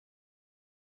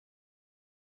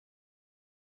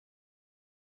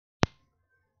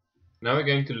Now we're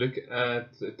going to look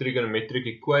at trigonometric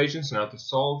equations and how to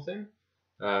solve them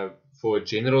for a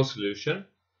general solution.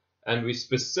 And we're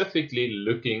specifically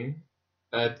looking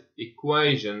at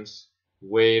equations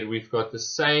where we've got the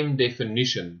same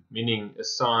definition, meaning a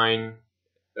sign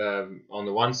on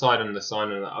the one side and the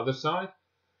sign on the other side,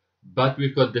 but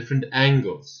we've got different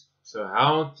angles. So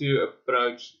how to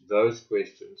approach those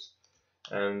questions.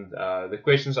 And the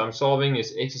questions I'm solving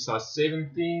is exercise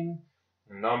 17,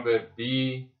 number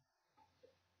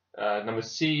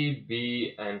C,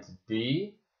 B, and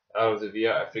D out of the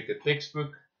Via Africa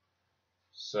textbook.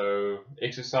 So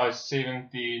exercise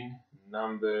 17,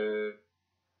 number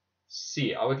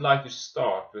C. I would like to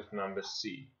start with number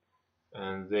C,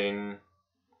 and then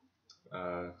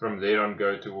from there on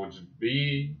go towards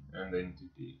B and then to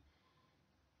D.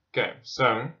 Okay,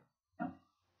 so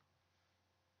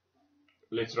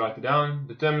let's write it down.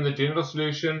 Determine the general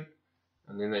solution,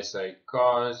 and then they say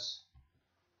cos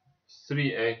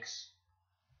 3x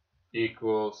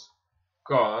equals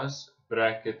cos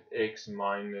bracket x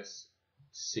minus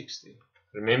 60.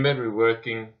 Remember, we're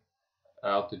working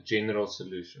out the general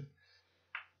solution.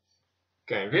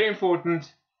 Okay, very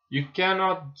important. You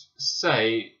cannot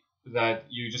say that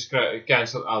you just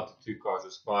cancel out the two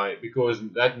causes because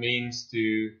that means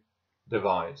to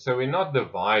divide. So we're not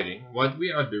dividing. What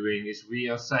we are doing is we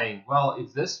are saying, well,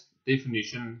 if this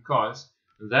definition cos,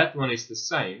 that one is the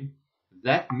same,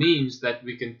 that means that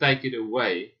we can take it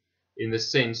away in the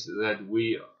sense that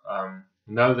we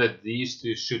know that these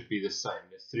two should be the same,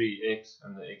 the 3x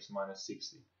and the x minus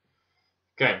 60.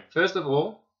 Okay, first of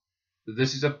all,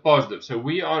 this is a positive. So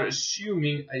we are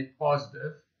assuming a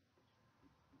positive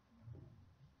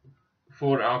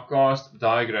for our cos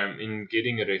diagram in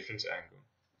getting a reference angle.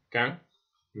 Okay,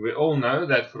 we all know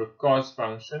that for a cos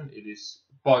function, it is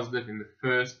positive in the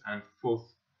first and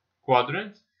fourth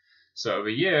quadrant. So over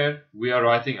here, we are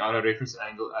writing out a reference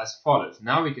angle as follows.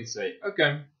 Now we can say,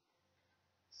 okay,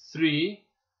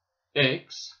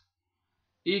 3x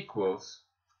equals,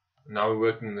 now we're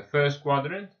working in the first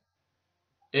quadrant,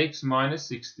 x minus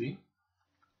 60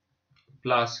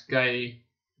 plus k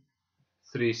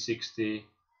 360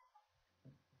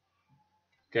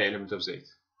 k element of z.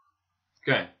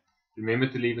 Okay, remember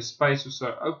to leave a space or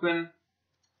so open.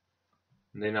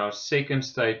 And then our second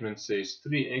statement says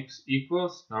 3x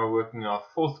equals, now we're working our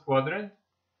fourth quadrant,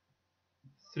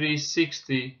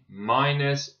 360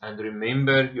 minus, and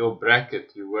remember your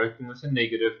bracket, you're working with a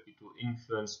negative, it will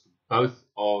influence both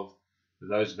of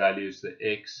those values, the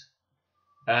x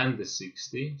and the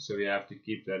 60, so we have to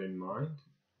keep that in mind.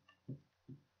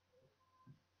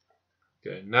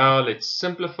 Okay, now let's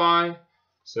simplify.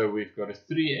 So we've got a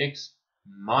 3x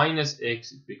minus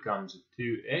x, it becomes a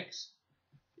 2x,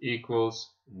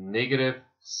 equals negative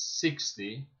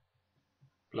 60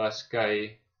 plus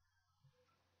k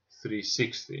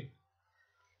 360.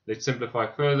 Let's simplify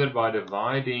further by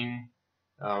dividing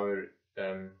our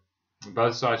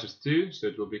both sides with 2, so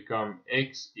it will become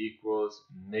x equals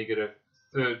negative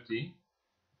 30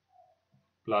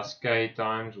 plus k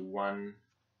times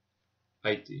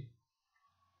 180.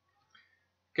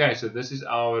 Okay, so this is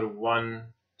our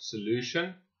one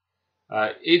solution.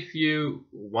 If you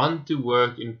want to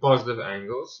work in positive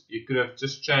angles, you could have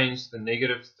just changed the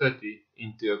negative 30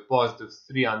 into a positive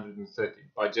 330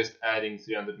 by just adding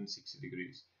 360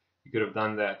 degrees. You could have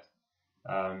done that.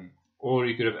 Or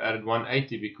you could have added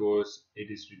 180 because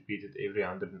it is repeated every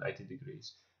 180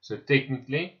 degrees. So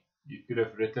technically, you could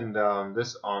have written down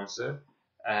this answer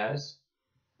as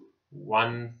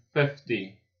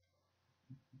 150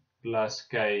 plus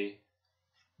k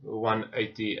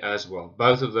 180 as well.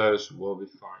 Both of those will be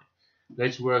fine.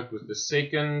 Let's work with the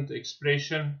second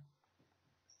expression.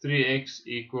 3x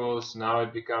equals, now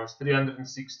it becomes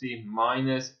 360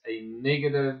 minus a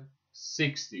negative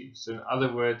 60. So in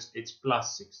other words, it's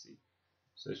plus 60.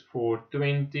 So it's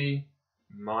 420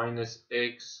 minus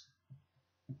x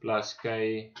plus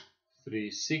k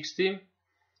 360.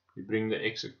 We bring the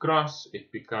x across,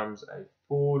 it becomes a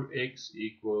 4x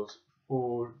equals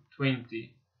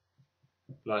 420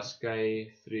 plus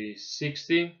k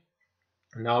 360.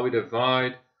 Now we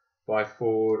divide by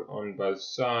 4 on both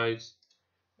sides,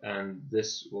 and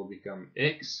this will become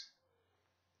x.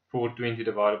 420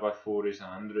 divided by 4 is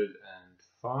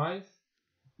 105,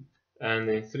 and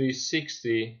then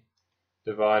 360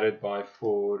 divided by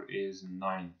 4 is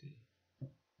 90.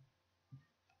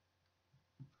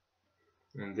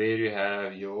 And there you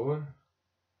have your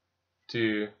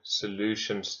two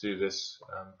solutions to this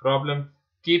problem.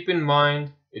 Keep in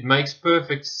mind, it makes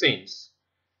perfect sense,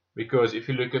 because if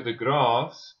you look at the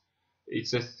graphs,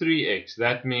 it's a 3x.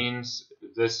 That means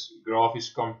this graph is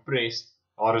compressed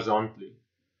horizontally.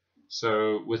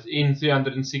 So within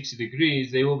 360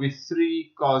 degrees, there will be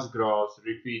 3 cos graphs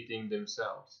repeating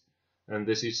themselves. And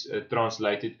this is a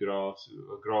translated graph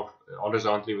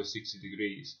horizontally with 60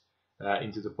 degrees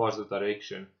into the positive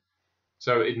direction.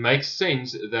 So it makes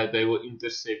sense that they will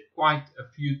intercept quite a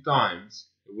few times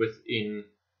within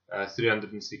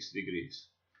 360 degrees.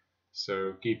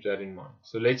 So keep that in mind.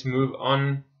 So let's move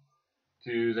on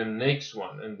to the next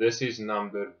one, and this is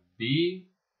number B.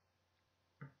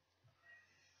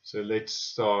 So let's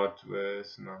start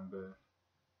with number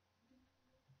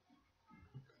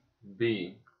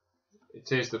B. It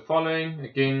says the following,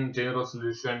 again, general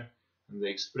solution, and the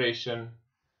expression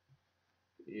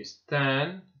is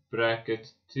tan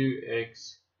bracket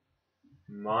 2x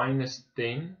minus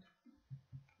 10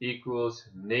 equals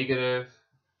negative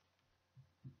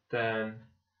tan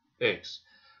x.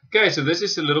 Okay, so this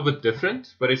is a little bit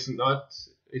different, but it's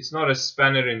not a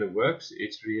spanner in the works.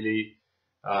 It's really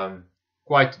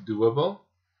quite doable.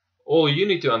 All you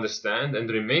need to understand and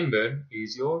remember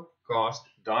is your cast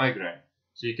diagram.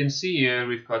 So you can see here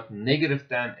we've got negative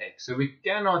tan x. So we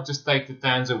cannot just take the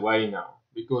tans away now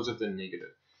because of the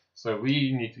negative. So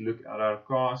we need to look at our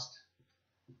cast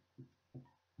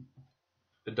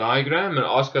diagram and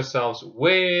ask ourselves,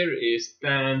 where is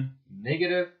tan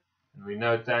negative? And we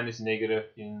know tan is negative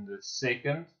in the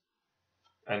second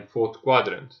and fourth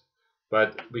quadrant.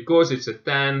 But because it's a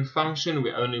tan function,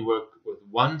 we only work with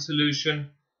one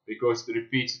solution because it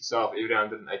repeats itself every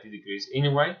 180 degrees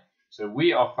anyway. So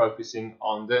we are focusing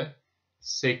on the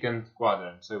second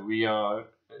quadrant. So we are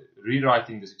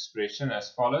rewriting this expression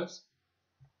as follows.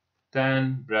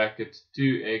 Tan bracket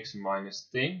 2x minus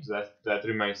 10, so that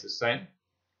remains the same.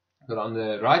 But on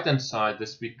the right hand side,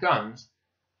 this becomes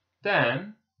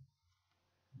tan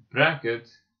bracket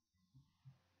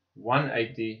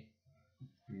 180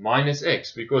 minus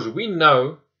x, because we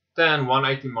know tan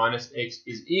 180 minus x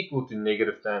is equal to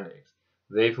negative tan x.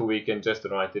 Therefore, we can just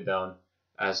write it down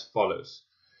as follows.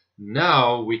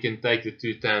 Now we can take the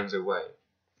two tans away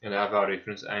and have our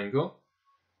reference angle.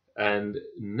 And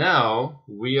now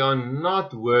we are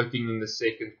not working in the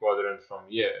second quadrant from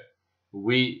here.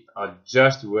 We are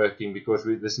just working, because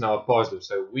this is now a positive,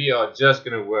 so we are just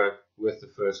going to work with the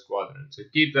first quadrant. So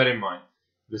keep that in mind.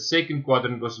 The second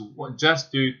quadrant was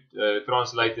just to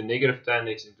translate the negative tan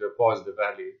x into a positive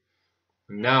value.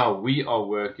 Now we are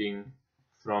working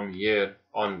from here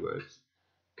onwards.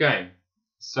 Okay,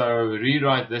 so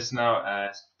rewrite this now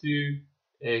as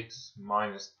 2x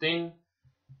minus 10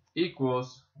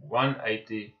 equals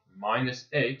 180 minus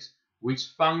x, which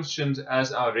functions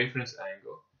as our reference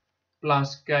angle,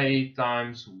 plus k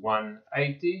times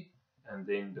 180, and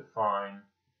then define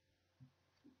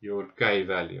your k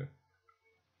value.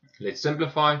 Let's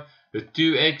simplify. The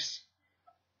 2x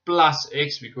plus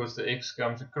x, because the x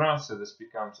comes across, so this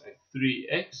becomes a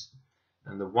 3x,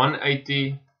 and the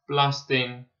 180 plus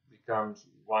 10 becomes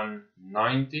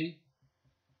 190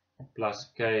 plus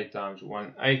k times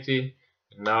 180.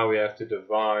 And now we have to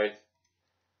divide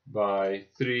by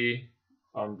 3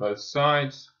 on both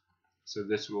sides. So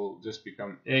this will just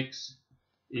become x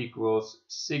equals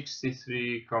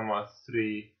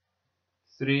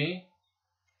 63,33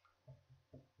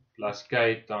 plus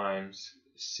k times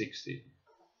 60.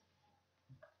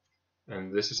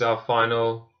 And this is our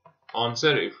final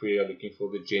answer if we are looking for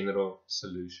the general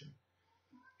solution.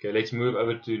 Okay, let's move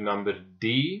over to number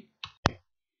D.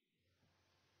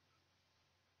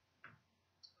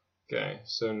 Okay,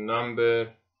 so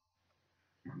number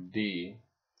D.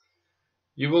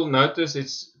 You will notice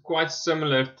it's quite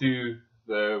similar to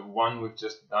the one we've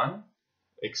just done,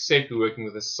 except we're working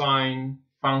with a sine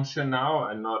function now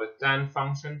and not a tan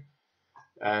function.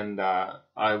 And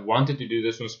I wanted to do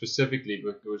this one specifically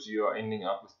because you are ending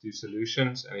up with two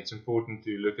solutions, and it's important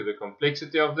to look at the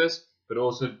complexity of this, but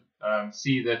also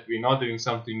see that we're not doing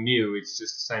something new. It's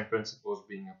just the same principles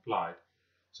being applied.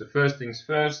 So first things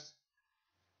first,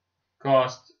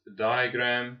 cast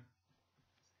diagram.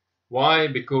 Why?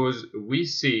 Because we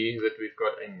see that we've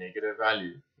got a negative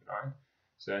value, right?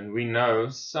 So, and we know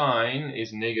sine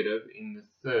is negative in the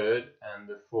third and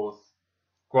the fourth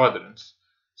quadrants.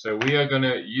 So we are going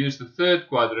to use the third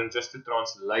quadrant just to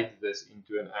translate this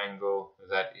into an angle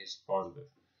that is positive.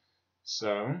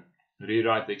 So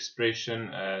rewrite the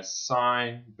expression as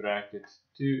sine bracket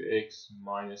 2x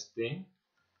minus 10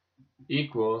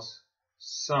 equals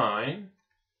sine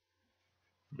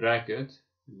bracket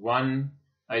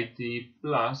 180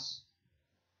 plus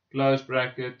close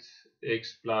bracket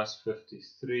x plus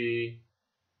 53.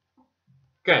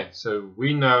 Okay, so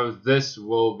we know this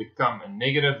will become a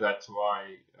negative. That's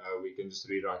why we can just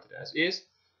rewrite it as is.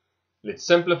 Let's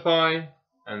simplify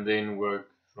and then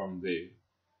work from there.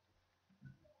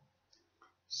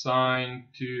 sine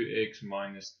 2x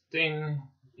minus 10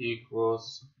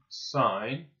 equals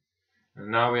sine, and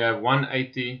now we have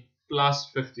 180 plus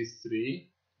 53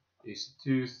 is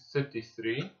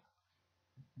 233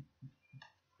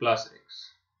 plus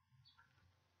x.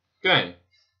 Okay,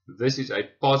 this is a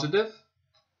positive,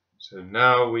 so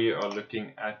now we are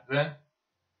looking at the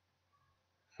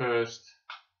first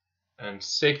and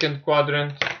second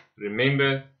quadrant.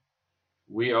 Remember,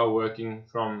 we are working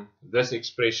from this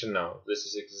expression now. This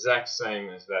is exact same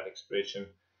as that expression,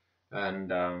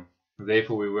 and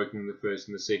therefore we're working in the first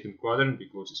and the second quadrant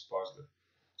because it's positive.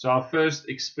 So our first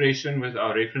expression with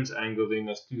our reference angle then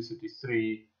as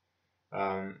 233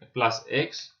 plus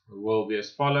x will be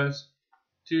as follows: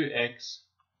 2x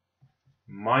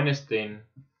minus 10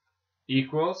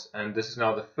 equals, and this is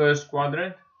now the first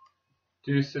quadrant,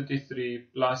 233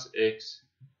 plus x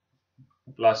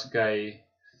plus k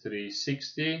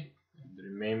 360. And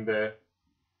remember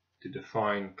to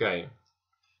define k.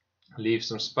 Leave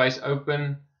some space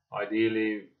open,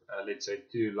 ideally let's say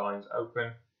 2 lines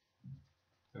open,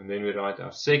 and then we write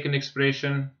our second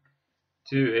expression,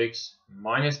 2x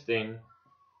minus 10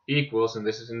 equals, and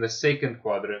this is in the second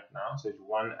quadrant now, so it's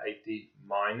 180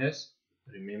 minus,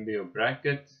 remember your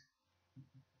bracket,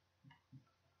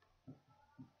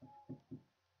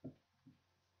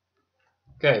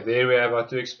 okay, there we have our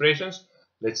two expressions.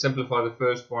 Let's simplify the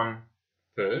first one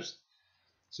first.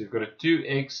 So you've got a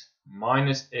 2x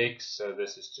minus x, so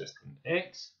this is just an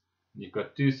x. You've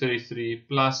got 233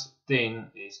 plus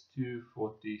 10 is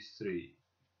 243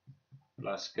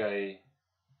 plus k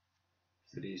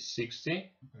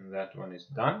 360, and that one is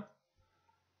done.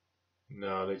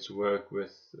 Now let's work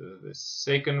with the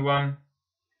second one.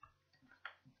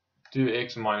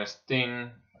 2x minus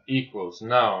 10 equals,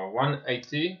 now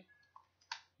 180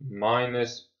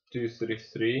 minus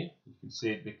 233, you can see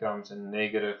it becomes a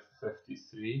negative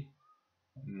 53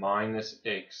 minus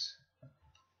x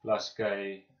plus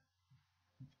k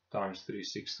times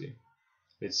 360.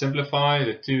 Let's simplify.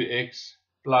 The 2x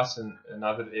plus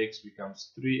another x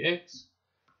becomes 3x.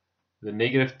 The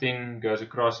negative 10 goes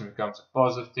across and becomes a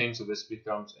positive 10, so this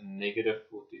becomes a negative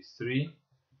 43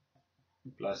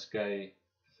 plus k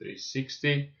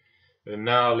 360. And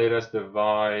now let us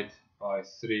divide by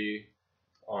 3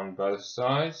 on both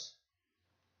sides.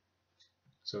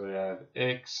 So we have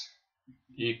x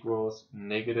equals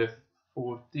negative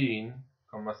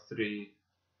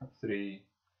 14,33.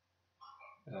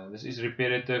 This is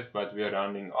repetitive, but we are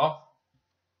rounding off,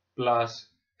 plus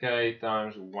k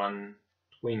times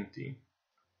 120.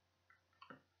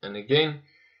 And again,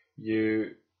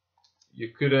 you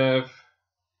could have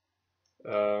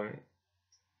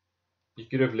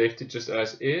left it just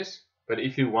as is, but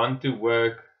if you want to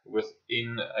work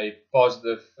within a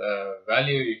positive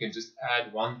value, you can just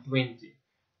add 120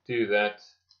 to that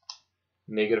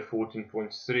negative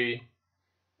 14.3,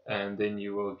 and then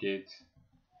you will get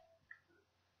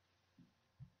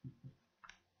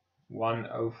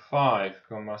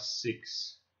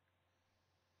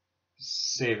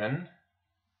 105,67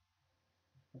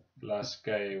 plus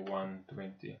k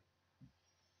 120.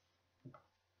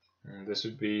 And this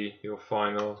would be your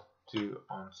final two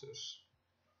answers.